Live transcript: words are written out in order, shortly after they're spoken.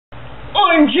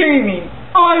I'm Jamie.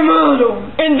 I'm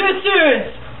Adam. And this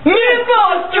is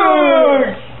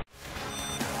Mythbusters!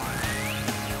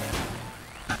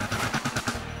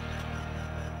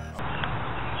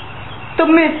 The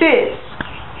myth is,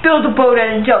 build a boat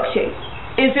out of duct tape.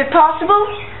 Is it possible?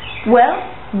 Well,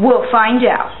 we'll find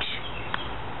out.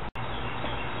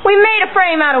 We made a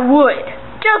frame out of wood,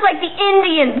 just like the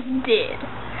Indians did,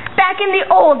 back in the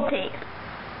old days.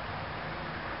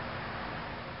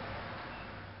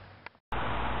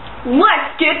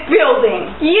 Let's get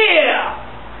building! Yeah!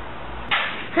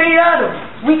 Hey Adam,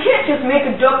 we can't just make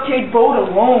a duct tape boat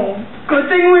alone. Good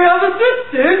thing we have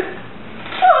assistants.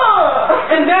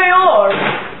 And they are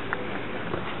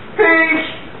Paige,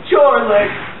 Charlotte,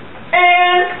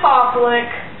 and Poplick.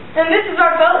 And this is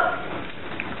our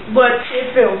boat. Let's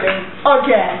get building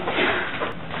again.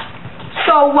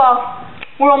 So,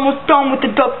 we're almost done with the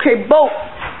duct tape boat.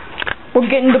 We're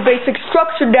getting the basic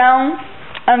structure down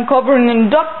and covering in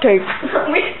duct tape.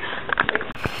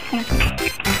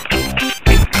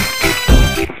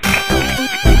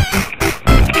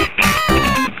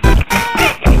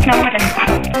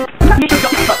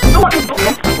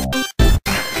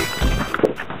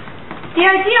 The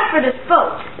idea for this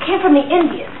boat came from the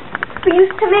Indians, who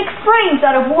used to make frames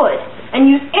out of wood and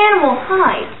use animal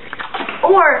hides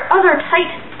or other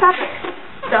tight fabric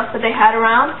stuff that they had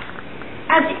around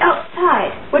at the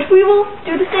outside, which we will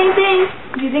do the same thing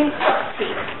using duct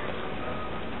tape.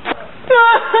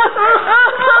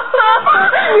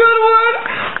 Good one!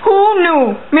 Who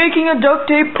knew making a duct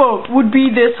tape boat would be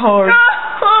this hard?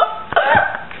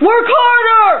 Work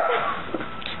harder!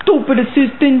 Stupid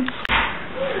assistant.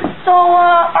 So,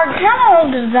 our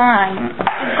general design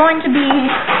is going to be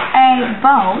a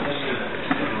boat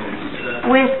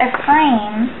with a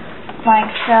frame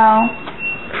like so.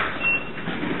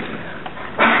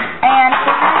 And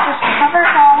we're going to just cover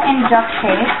it all in duct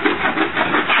tape.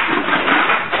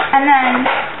 And then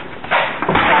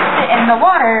test it in the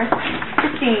water to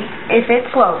see if it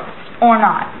floats or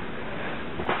not.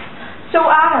 So,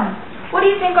 Adam, what do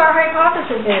you think our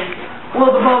hypothesis is?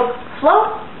 Will the boat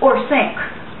float or sink?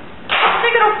 I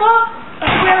think it'll float.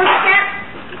 Where we can't.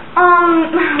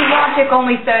 Logic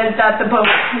only says that the boat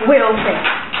will sink.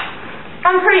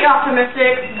 I'm pretty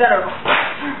optimistic that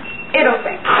it'll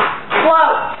sink.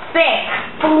 Float, sink.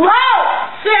 Float,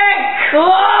 sink.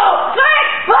 Float, sink.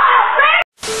 Float, sink.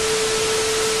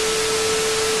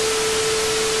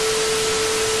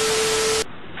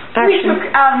 We took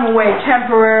Adam away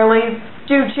temporarily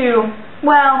due to,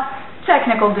 well,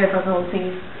 technical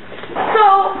difficulties. So,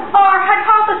 our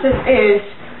hypothesis is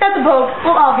that the boat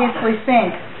will obviously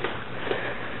sink.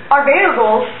 Our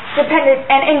variables, dependent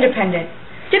and independent.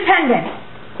 Dependent,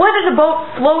 whether the boat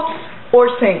floats or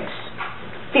sinks.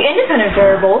 The independent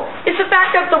variable is the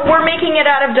fact that we're making it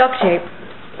out of duct tape.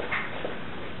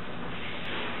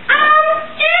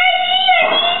 Jamie,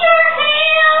 I need your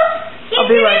help! I'll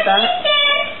be right back.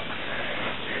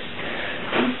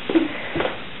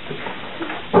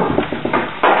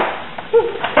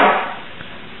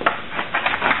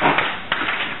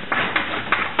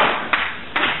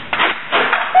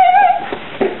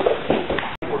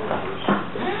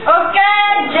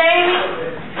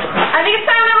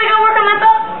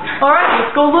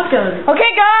 Go look at it.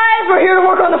 Okay, guys, we're here to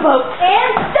work on the boat.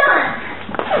 And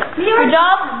done. Good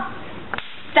job.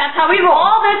 That's how we roll.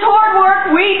 All this hard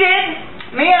work we did,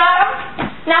 me and Adam.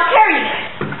 Now carry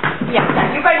this. Yeah,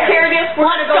 you guys carry this.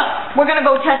 We're gonna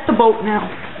go test the boat now.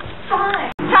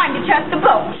 Fine. Time to test the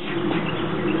boat.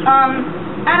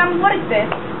 Adam, what is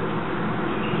this?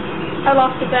 I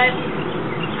lost the bet.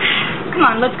 Come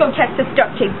on, let's go test this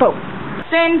duct tape boat.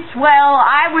 Since, well,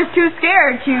 I was too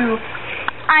scared to.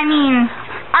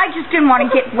 I just didn't want to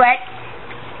get wet.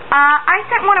 I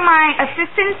sent one of my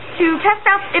assistants to test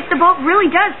out if the boat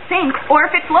really does sink or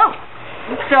if it floats.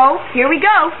 So, here we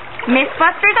go.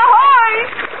 Mythbusters ahoy!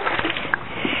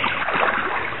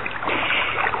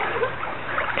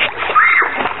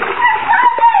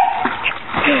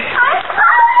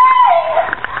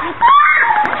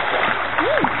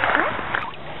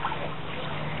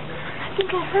 I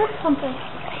think I heard something.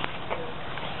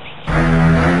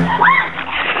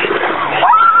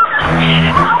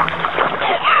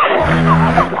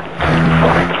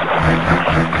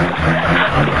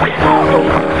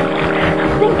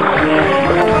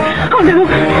 Oh no!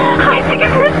 I think I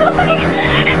heard something!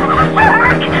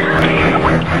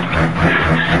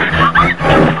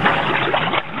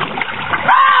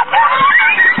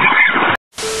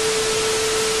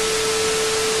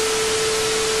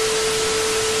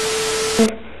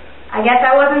 I guess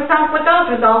I wasn't stumped with those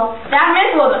results. That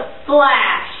myth was a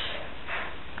splash.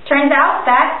 Turns out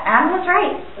that Adam was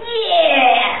right.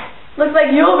 Yeah! Looks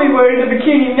like you'll be wearing a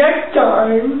bikini next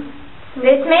time.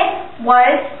 This myth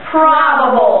was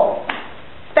probable.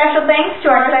 Special thanks to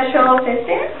our special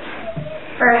assistant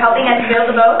for helping us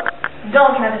build the boat.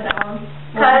 Don't cut us out.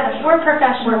 Because we're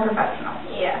professionals. We're professionals.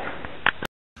 Yeah.